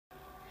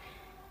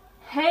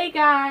Hey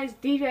guys,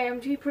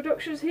 DJMG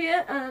Productions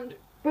here, and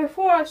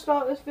before I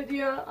start this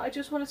video I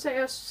just want to say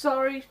a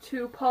sorry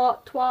to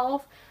part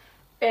 12.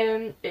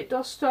 It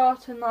does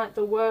start in like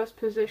the worst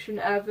position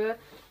ever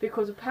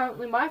because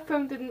apparently my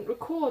phone didn't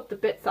record the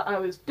bits that I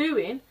was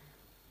doing,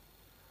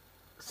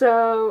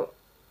 so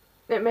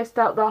it missed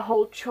out that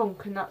whole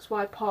chunk, and that's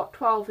why part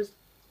 12 is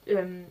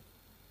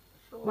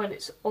when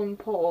it's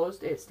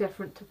unpaused it's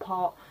different to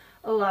part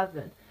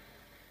 11.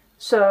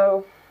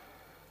 So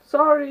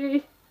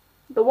sorry.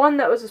 The one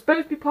that was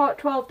supposed to be part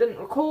 12 didn't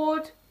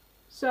record,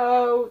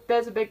 so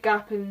there's a big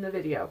gap in the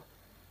video.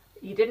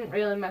 You didn't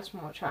really miss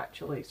much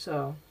actually,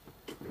 so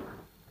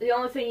the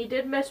only thing you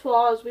did miss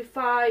was we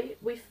fought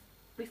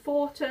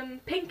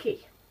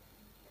Pinky,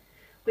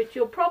 which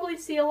you'll probably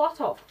see a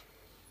lot of.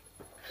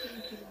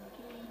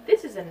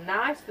 This is a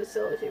nice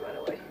facility, by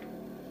the way.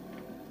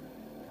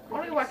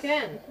 What are you whacking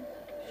in?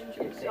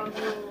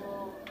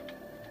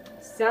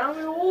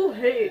 Samuel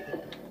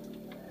Hayden.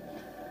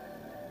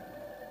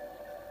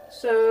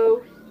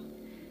 So,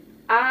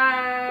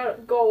 our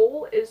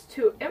goal is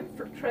to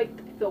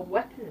infiltrate the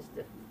weapons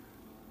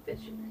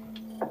division,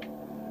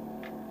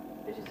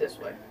 which is this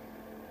way.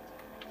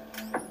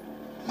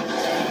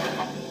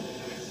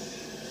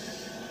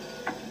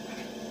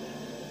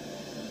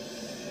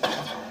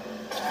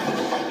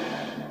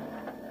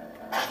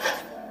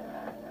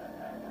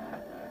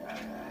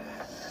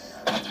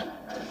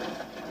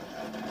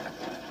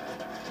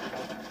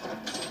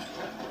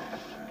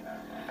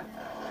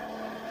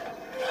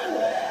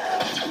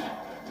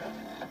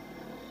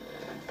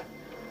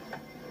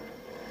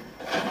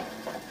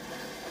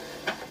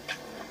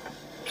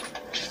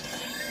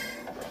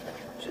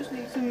 Just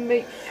need to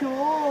make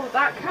sure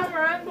that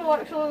camera angle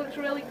actually looks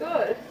really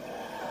good.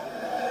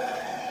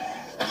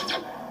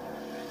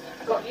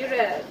 Got your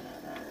head.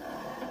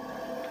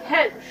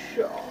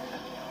 Headshot.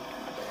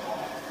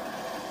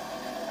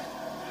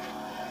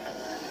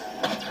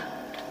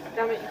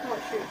 Damn it, you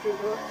can't shoot through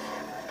this.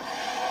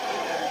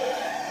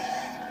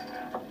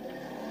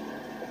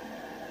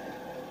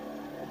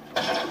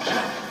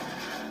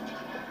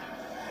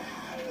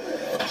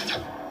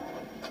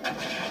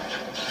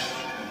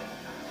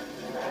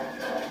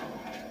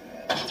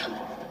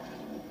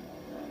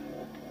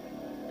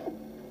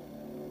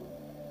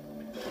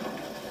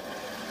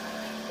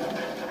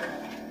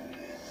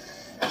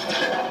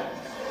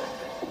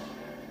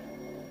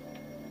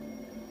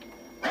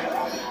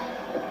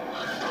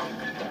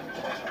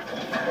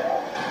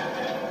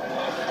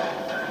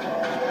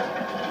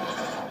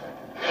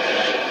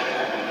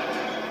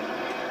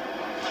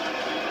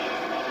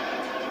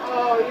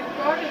 Oh, you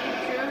gotta be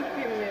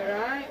joking me,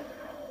 right?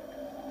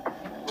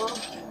 Well,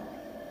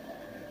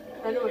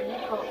 anyway, you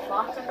can't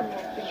fight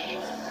anymore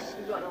because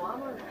you've got no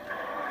ammo.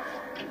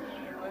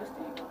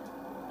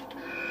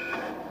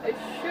 It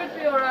should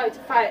be alright to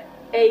fight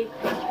a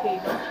pinky,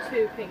 not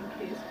two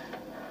pinkies.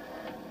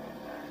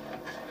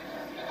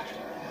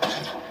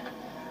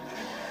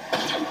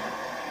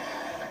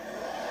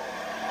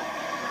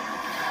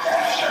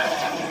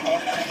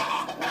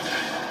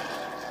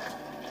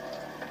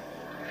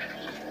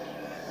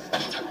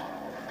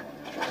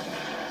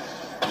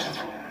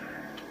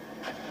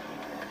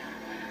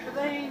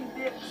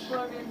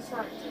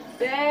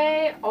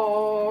 They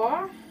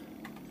are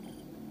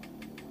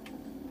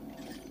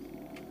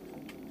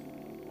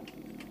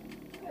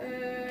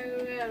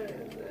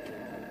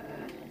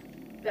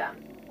them.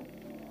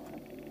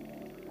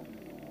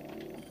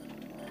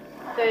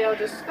 They are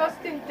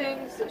disgusting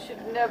things that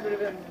should never have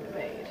been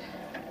made.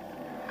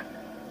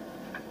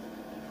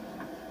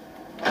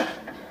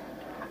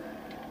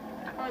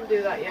 Can't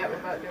do that yet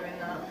without doing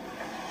that.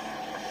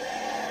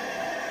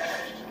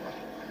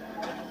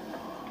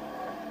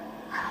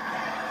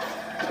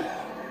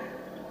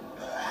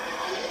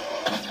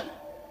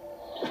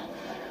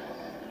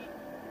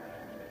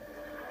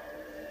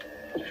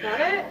 Is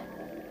that it?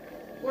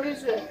 What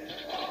is it?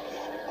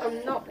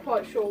 I'm not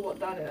quite sure what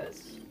that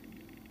is.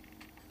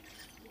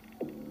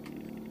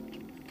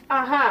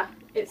 Aha!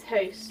 It's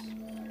haste.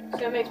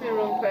 So it makes me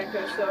run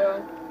quicker,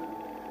 so...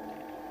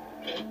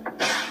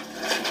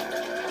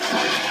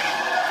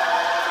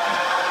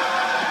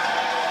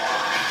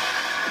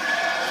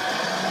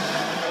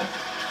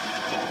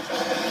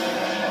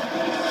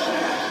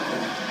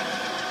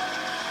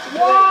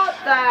 What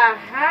the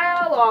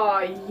hell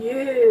are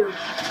you?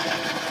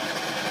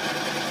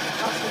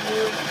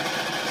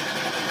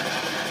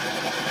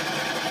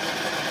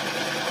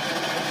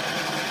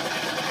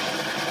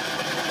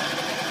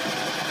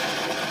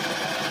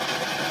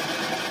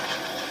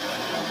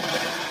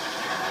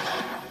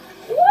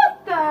 What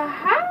the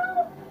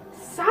hell?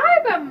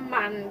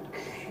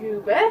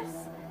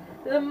 Cybermancubus?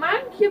 The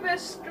Mancubus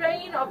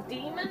strain of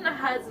demon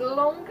has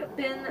long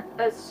been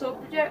a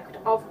subject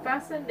of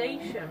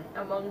fascination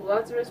among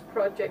Lazarus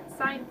Project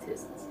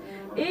scientists.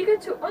 Eager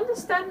to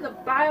understand the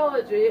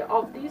biology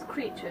of these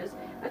creatures,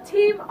 a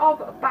team of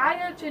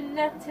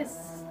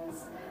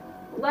biogeneticists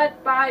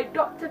led by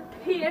Dr.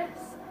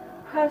 Pierce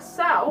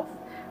herself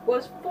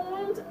was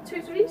formed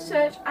to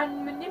research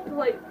and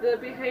manipulate the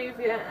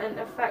behavior and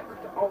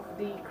effect of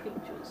the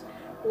creatures.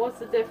 What's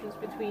the difference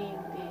between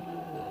the...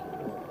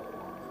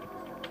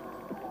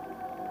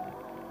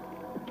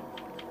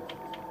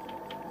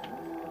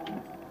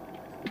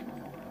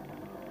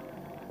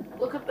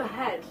 Look at the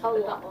head Oh,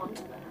 of that one.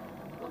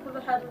 Look at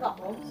the head of that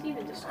one. It's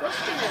even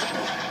disgusting. Isn't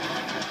it?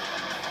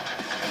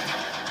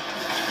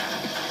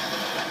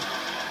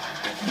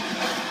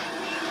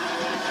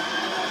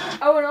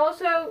 Oh, and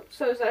also,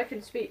 so that I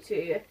can speak to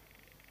you.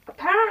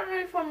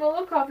 Apparently, from the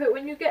look of it,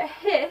 when you get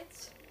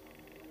hit,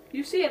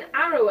 you see an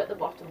arrow at the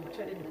bottom, which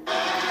I didn't.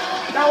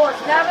 That was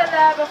never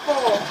there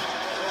before.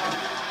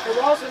 It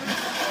wasn't.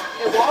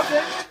 It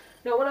wasn't.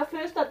 Not when I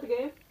first had the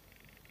game.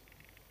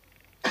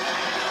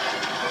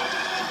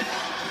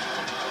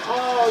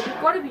 Oh,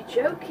 you've got to be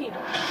joking.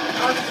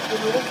 That's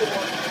just another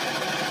one.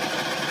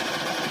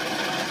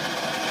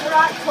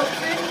 Alright,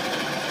 Tuxin.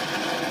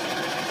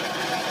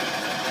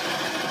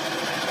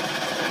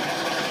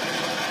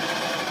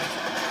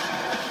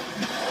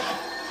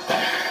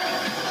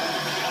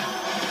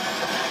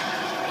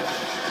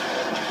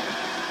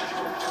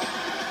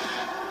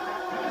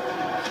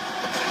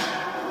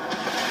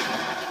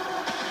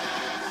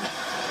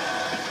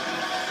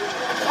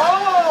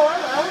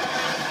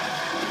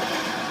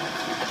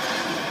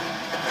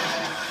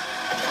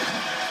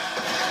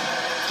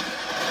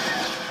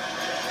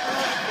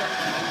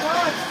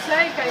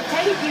 I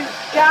hate you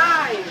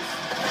guys!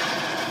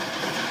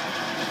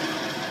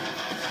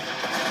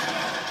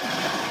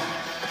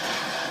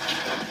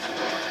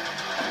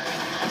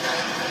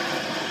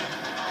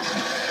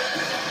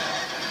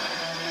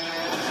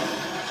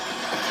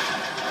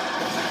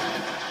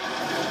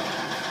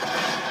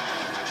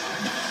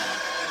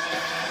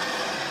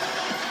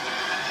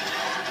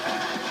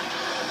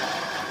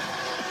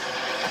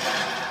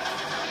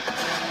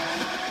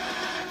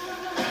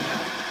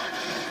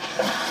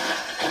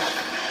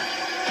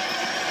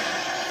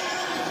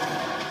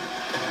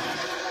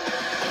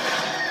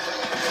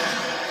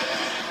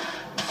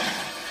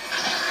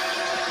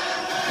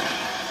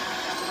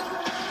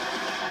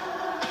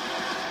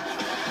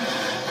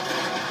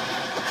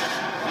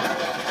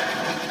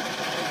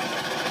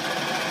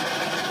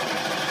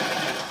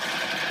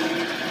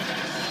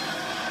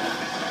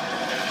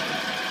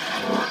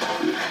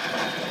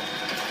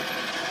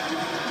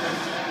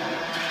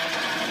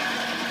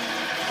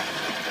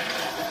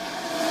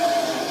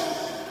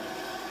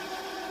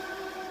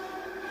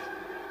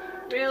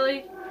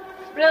 Really?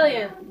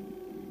 Brilliant.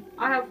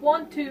 I have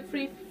 1, 2,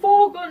 3,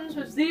 4 guns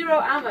with 0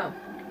 ammo.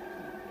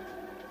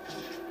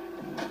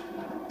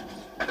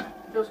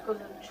 Just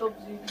because of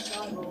Chubbs eating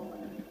cyborg.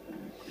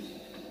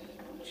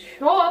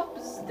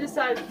 Chubbs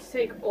decided to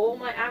take all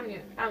my ammo.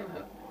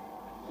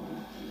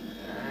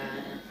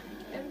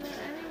 Isn't there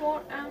any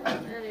more ammo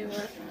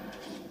anywhere?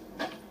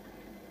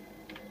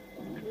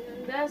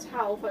 There's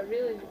health. I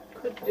really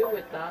could do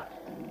with that.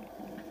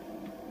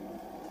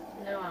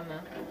 No ammo.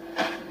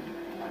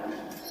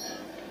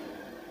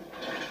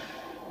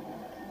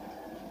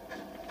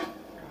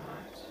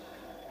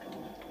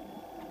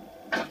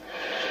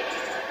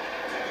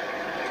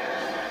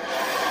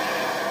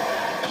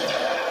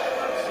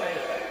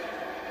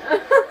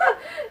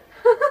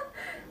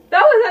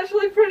 That was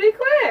actually pretty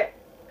quick.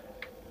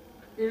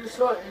 You just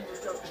saw it and you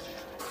just jumped.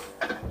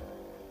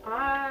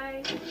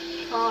 I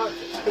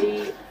can't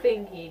be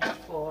thinking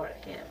for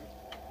him.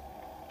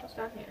 What's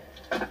down here?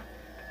 Okay,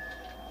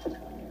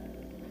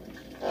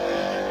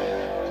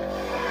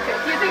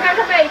 do you think I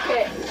can make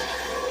it?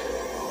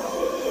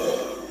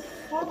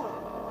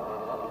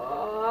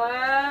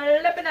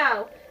 Let me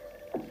know.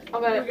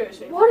 I'm gonna.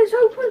 What is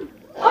open?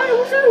 Oh, it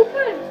was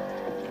open.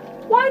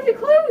 Why is it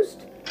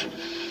closed?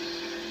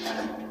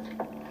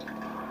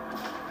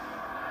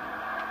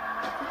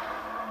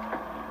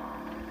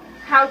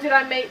 How did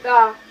I make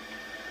that?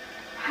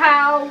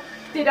 How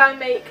did I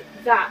make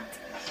that?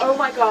 Oh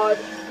my god.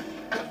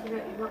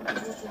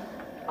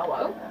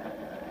 Hello?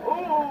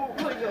 Oh,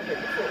 put your big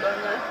foot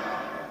down there.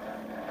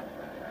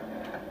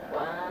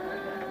 Wow.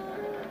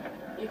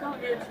 You can't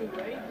get too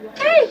late.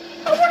 Hey!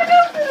 I wanna go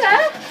through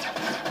there!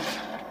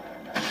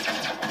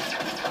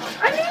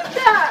 I need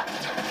that!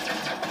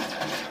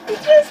 It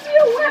gives me a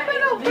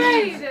weapon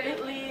upgrade! It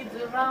leads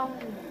around.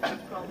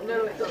 Probably.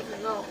 No, it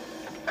doesn't, no.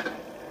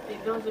 It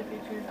does if you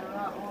choose the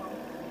right one.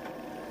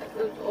 It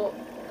goes up.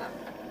 That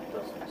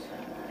doesn't.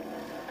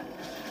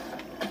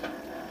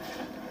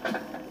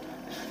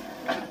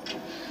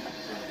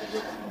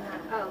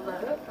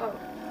 Hello? Oh.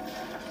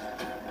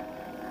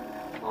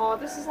 Oh,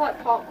 this is like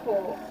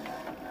parkour.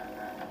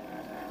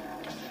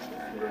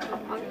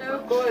 I'm no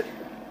good.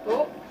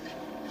 Oh.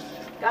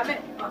 Damn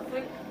it. I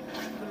think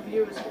the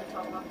viewers can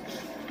tell that too.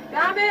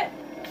 Damn it!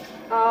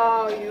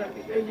 Oh, you're gonna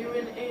be Are good. you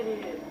an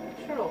idiot?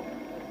 Shut up.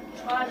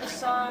 Try the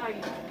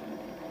side.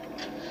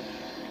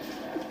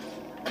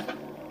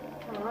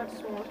 Alright,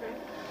 just one more thing.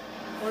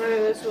 I wanna go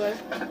this way.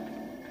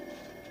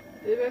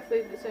 They both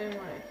lead the same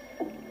way.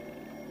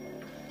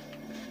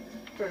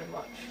 Pretty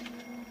much.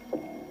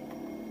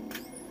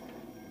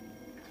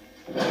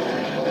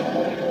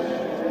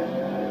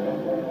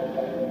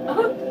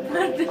 Oh,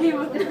 that he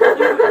was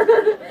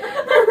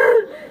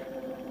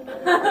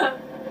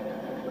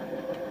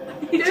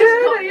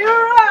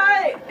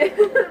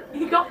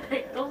He got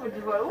picked up and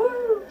just went,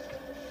 woo!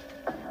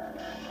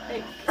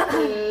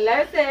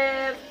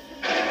 Explosive.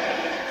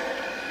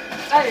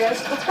 There he is.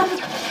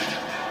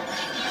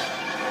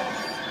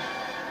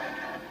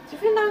 Do you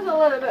think that was a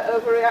little bit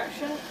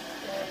overreaction?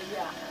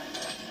 Yeah.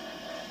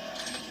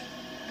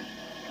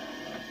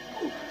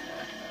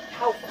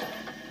 Helpful.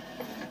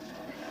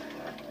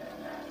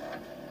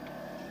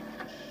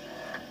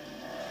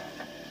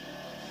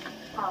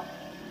 Oh.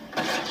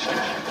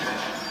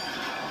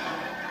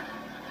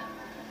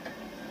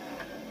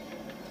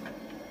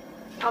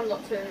 I'm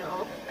not turning it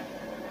off.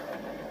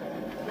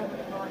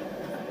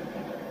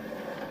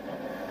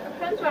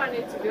 Depends where I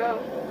need to go.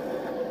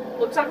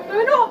 Looks like I'm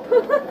going up.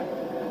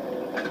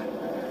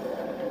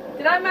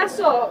 Did I mess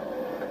up?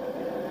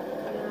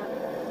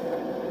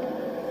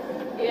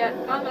 Yeah.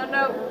 Oh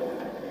no.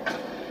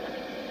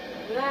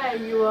 There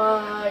you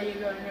are, you're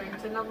going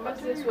into number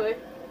What's 2. this way?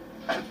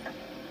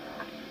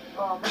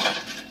 Oh, man.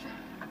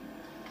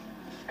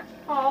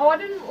 Oh, I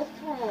didn't.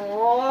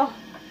 Oh.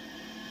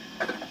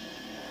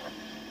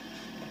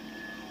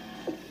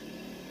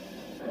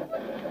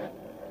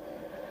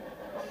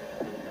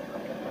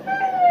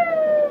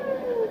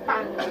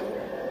 Bang.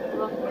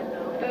 Wrong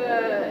window.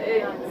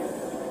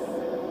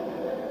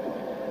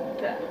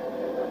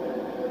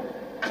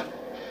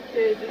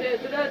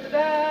 It's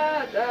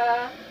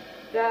there.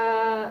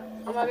 Da.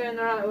 Am I going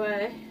the right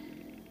way?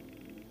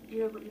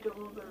 Yeah, but you don't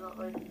want to go that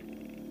way.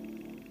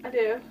 I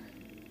do.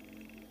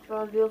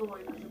 Try the other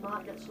way because you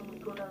might get something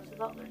good out of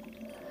that way.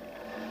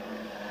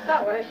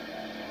 That way.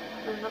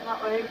 And not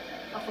that way,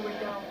 that's the way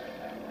down.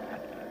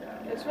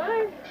 This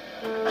way.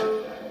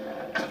 No.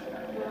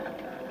 Yeah.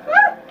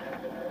 Ah!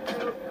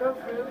 No, go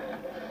through.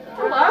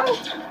 Hello.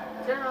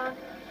 Turn around.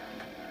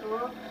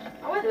 Go.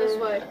 I went this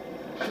way.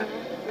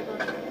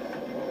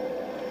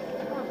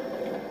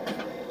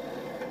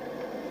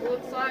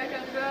 Looks like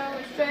I'm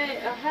going straight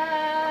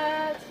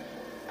ahead.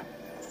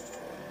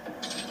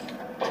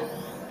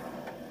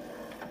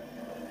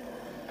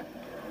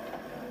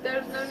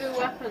 There's no new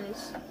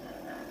weapons.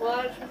 Well,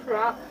 that's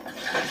crap.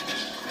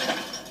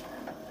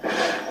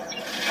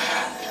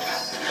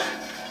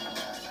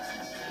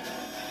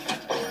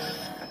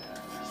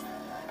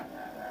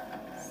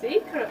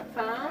 Secret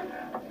found?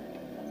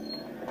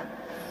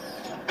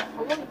 I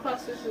wouldn't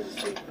class this as a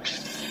secret.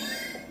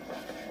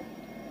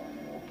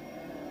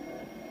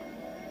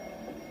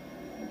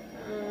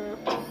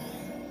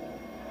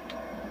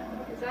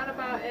 Is that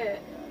about it?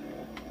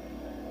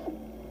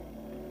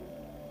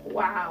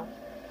 Wow.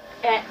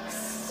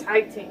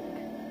 Exciting.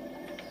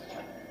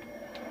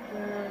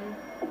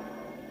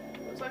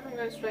 Looks like I'm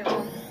going straight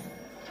on.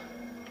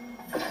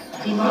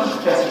 Demonic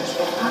presence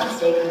in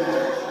unsafe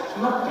mode.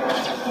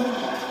 Lockdown ended.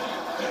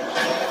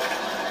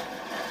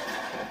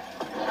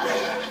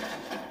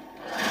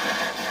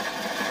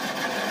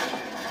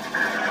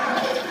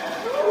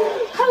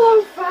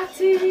 Hello,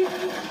 Fatty!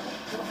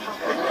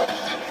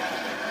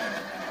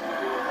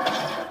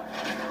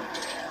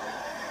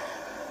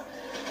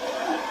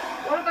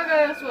 What if I go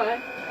this way?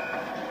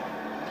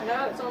 No,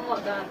 it's on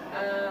lockdown.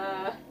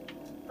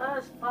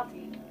 There's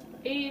Fatty.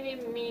 Eeny,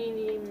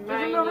 meeny, Give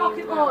miny, him a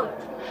rocket moe. launch.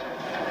 Go.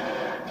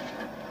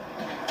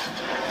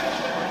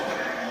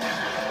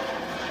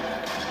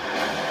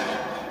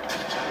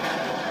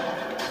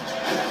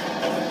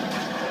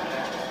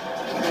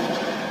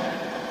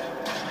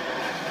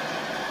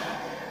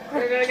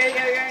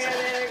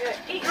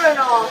 Eat run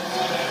off!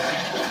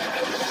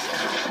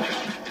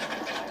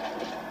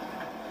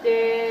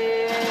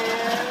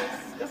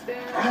 Disgusting.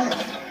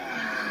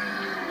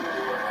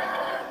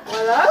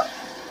 Hello?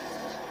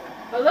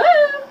 Hello?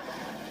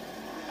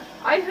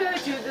 I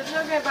heard you. There's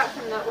no going back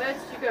from that. Where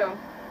did you go?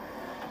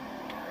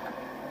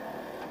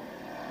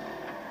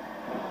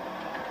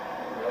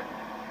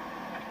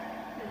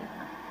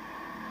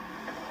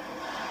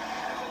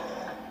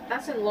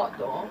 That's in locked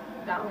door.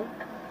 Down.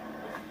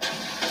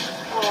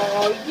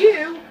 Oh,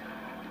 you!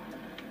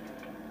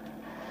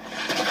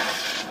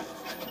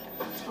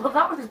 Well,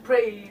 that was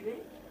pretty easy.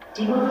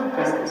 Demonic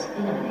presence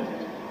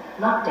eliminated.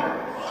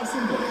 Lockdown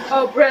disengaged.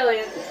 Oh,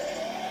 brilliant.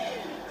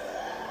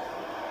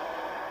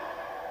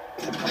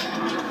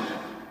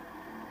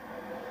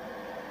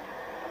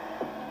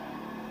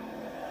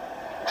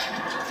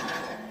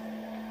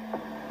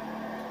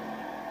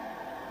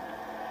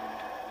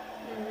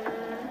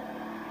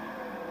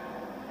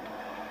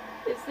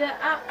 Is there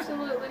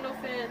absolutely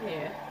nothing in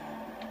here?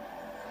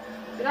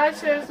 Did I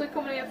seriously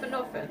come in here for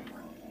nothing?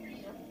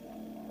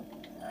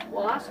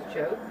 Well, that's a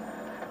joke.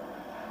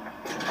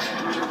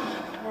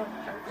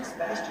 This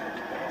bastion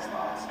is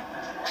lost.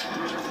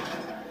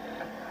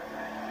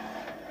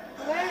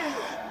 Where is it?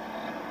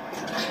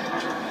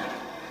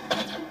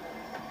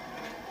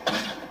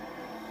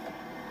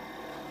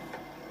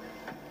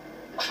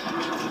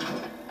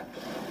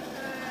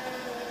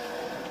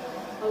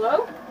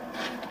 Hello?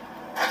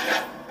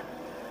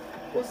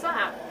 What's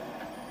that?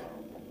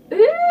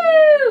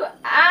 Ooh!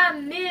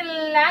 I'm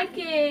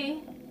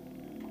lucky!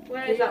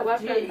 Where is that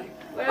weapon? G.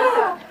 Where is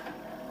it?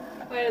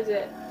 Where is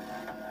it?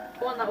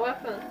 I want that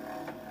weapon.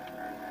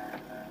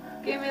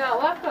 Give me that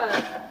weapon.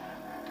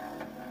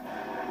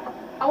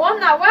 I want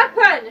that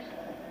weapon!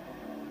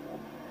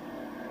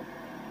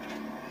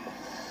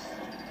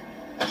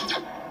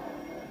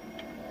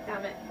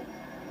 Damn it.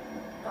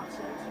 That's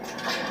it.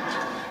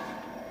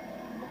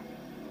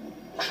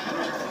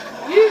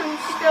 You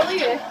still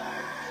here?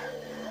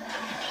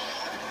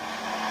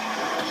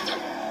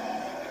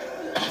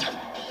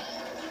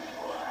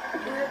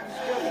 Yeah,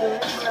 still doing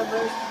it. I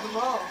roasted them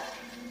all.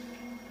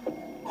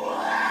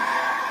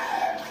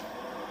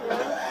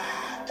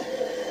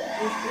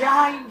 He's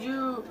behind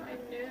you. I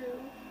knew.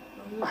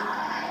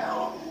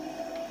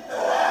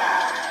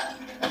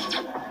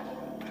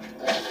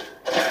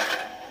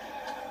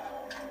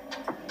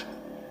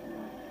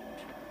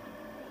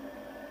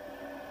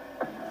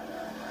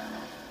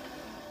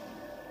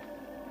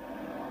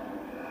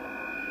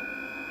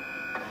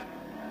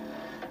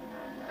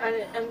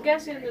 I'm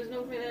guessing there's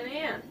nothing in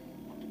here.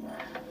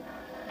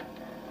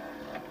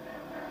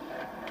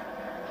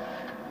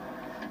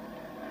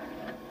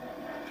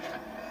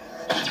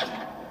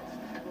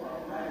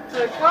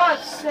 For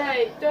God's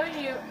sake, don't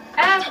you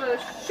ever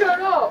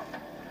shut up!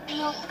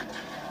 No.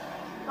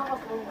 Not a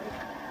problem.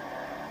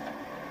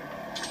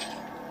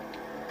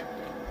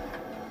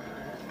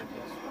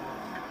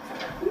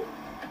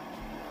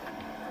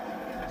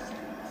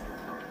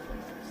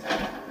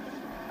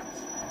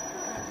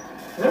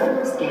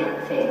 Retinal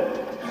scan failed.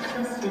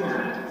 Access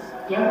denied.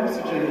 Yellow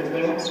security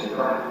clearance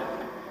required.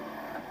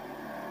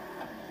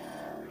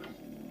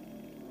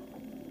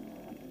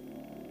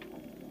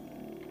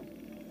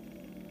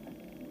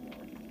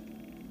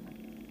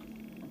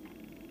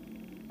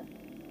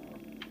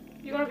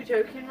 You gotta be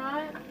joking,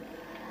 right?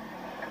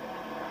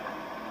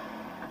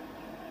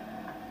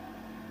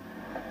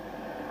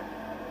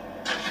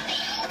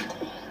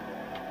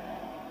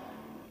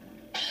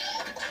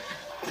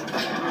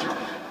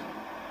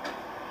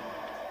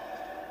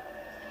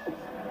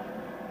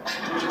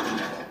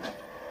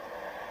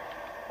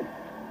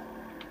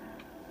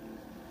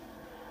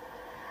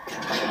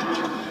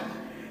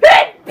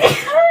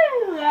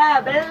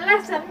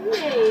 Bless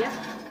me!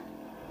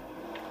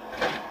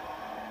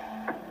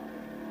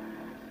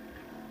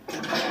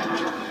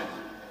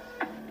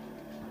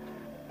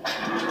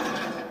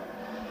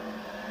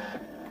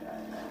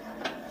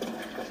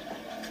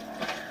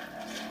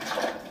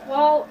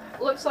 Well,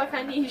 looks like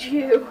I need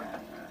you.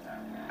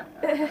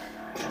 The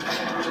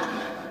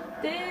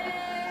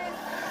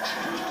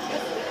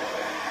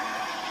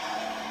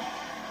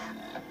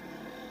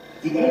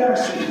ARC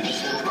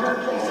is the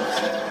birthplace of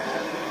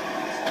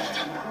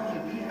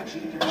including PNG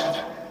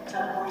development,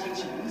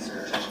 teleportation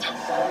research, and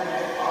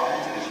cybernetic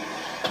augmentation.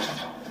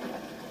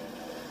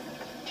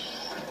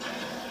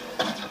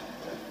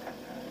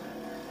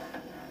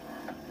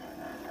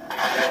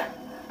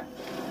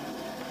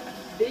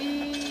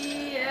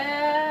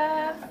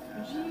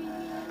 BFG,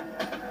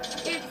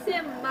 it's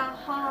in my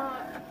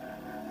heart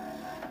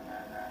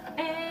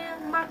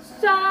and my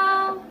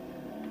soul.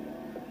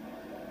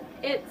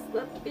 It's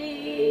the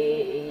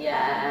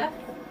BFG.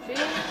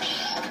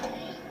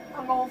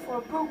 I'm going for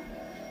a poop.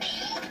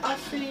 I'll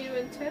see you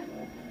in 10.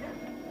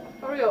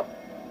 Hurry up.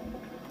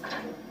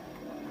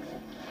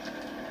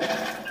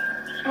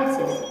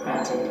 Access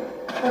granted.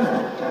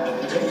 Hello, Dr.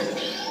 Peters.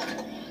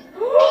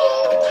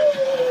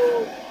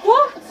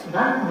 What?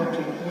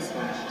 Biometric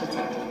mismatch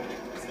detected.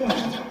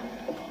 Scanning.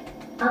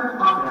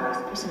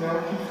 Unauthorized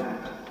personnel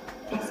confirmed.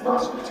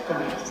 Expulsion to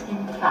commence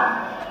in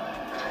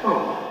 5,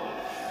 4,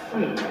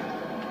 3,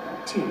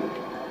 2,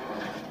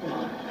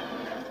 1.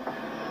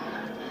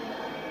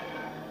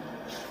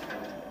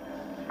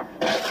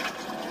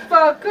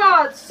 For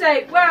God's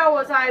sake, where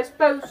was I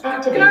supposed to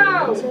Activating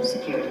go? laser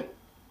security.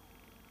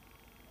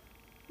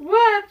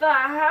 Where the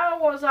hell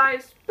was I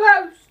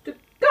supposed to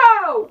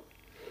go?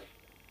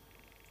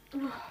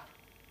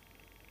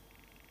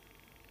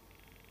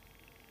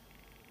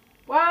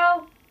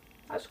 Well,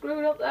 I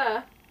screwed up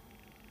there.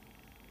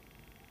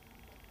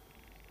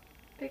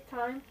 Big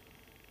time.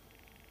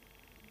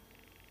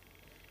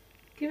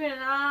 Keeping an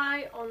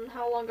eye on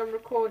how long I'm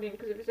recording,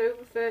 because if it's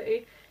over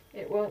 30,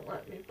 it won't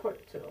let me put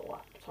it to the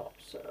laptop,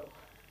 so.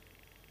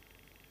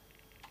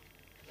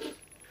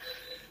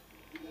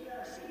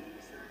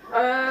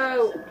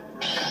 Oh.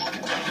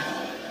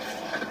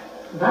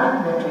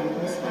 Biometric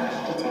mismatch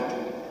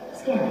detected.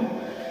 Scanning.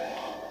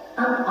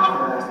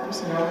 Unauthorized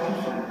personnel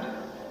confirmed.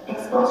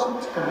 Expulsion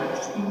to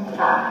commence in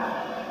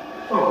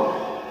 5,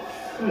 4,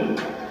 3,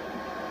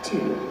 2,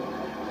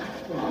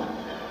 1.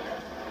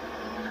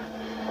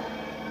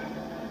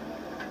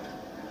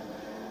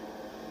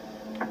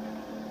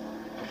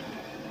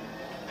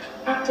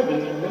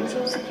 Activating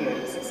laser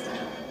security system.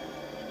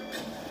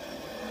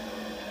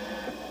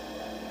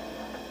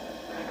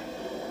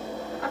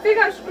 I think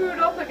I screwed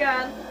up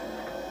again.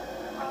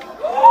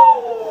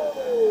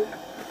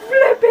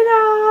 Flipping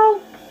out!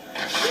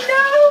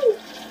 No!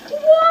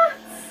 What?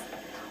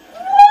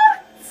 What?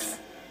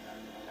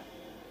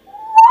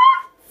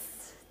 What?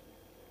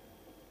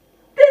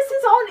 This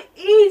is on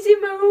easy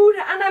mode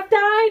and I've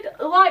died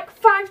like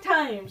 5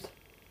 times.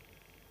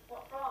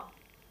 What from?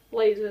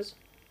 Lasers.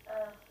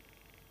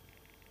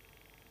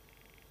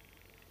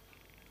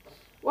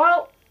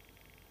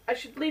 I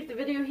should leave the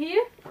video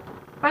here.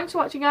 Thanks for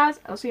watching, guys.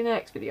 I'll see you in the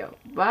next video.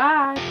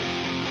 Bye.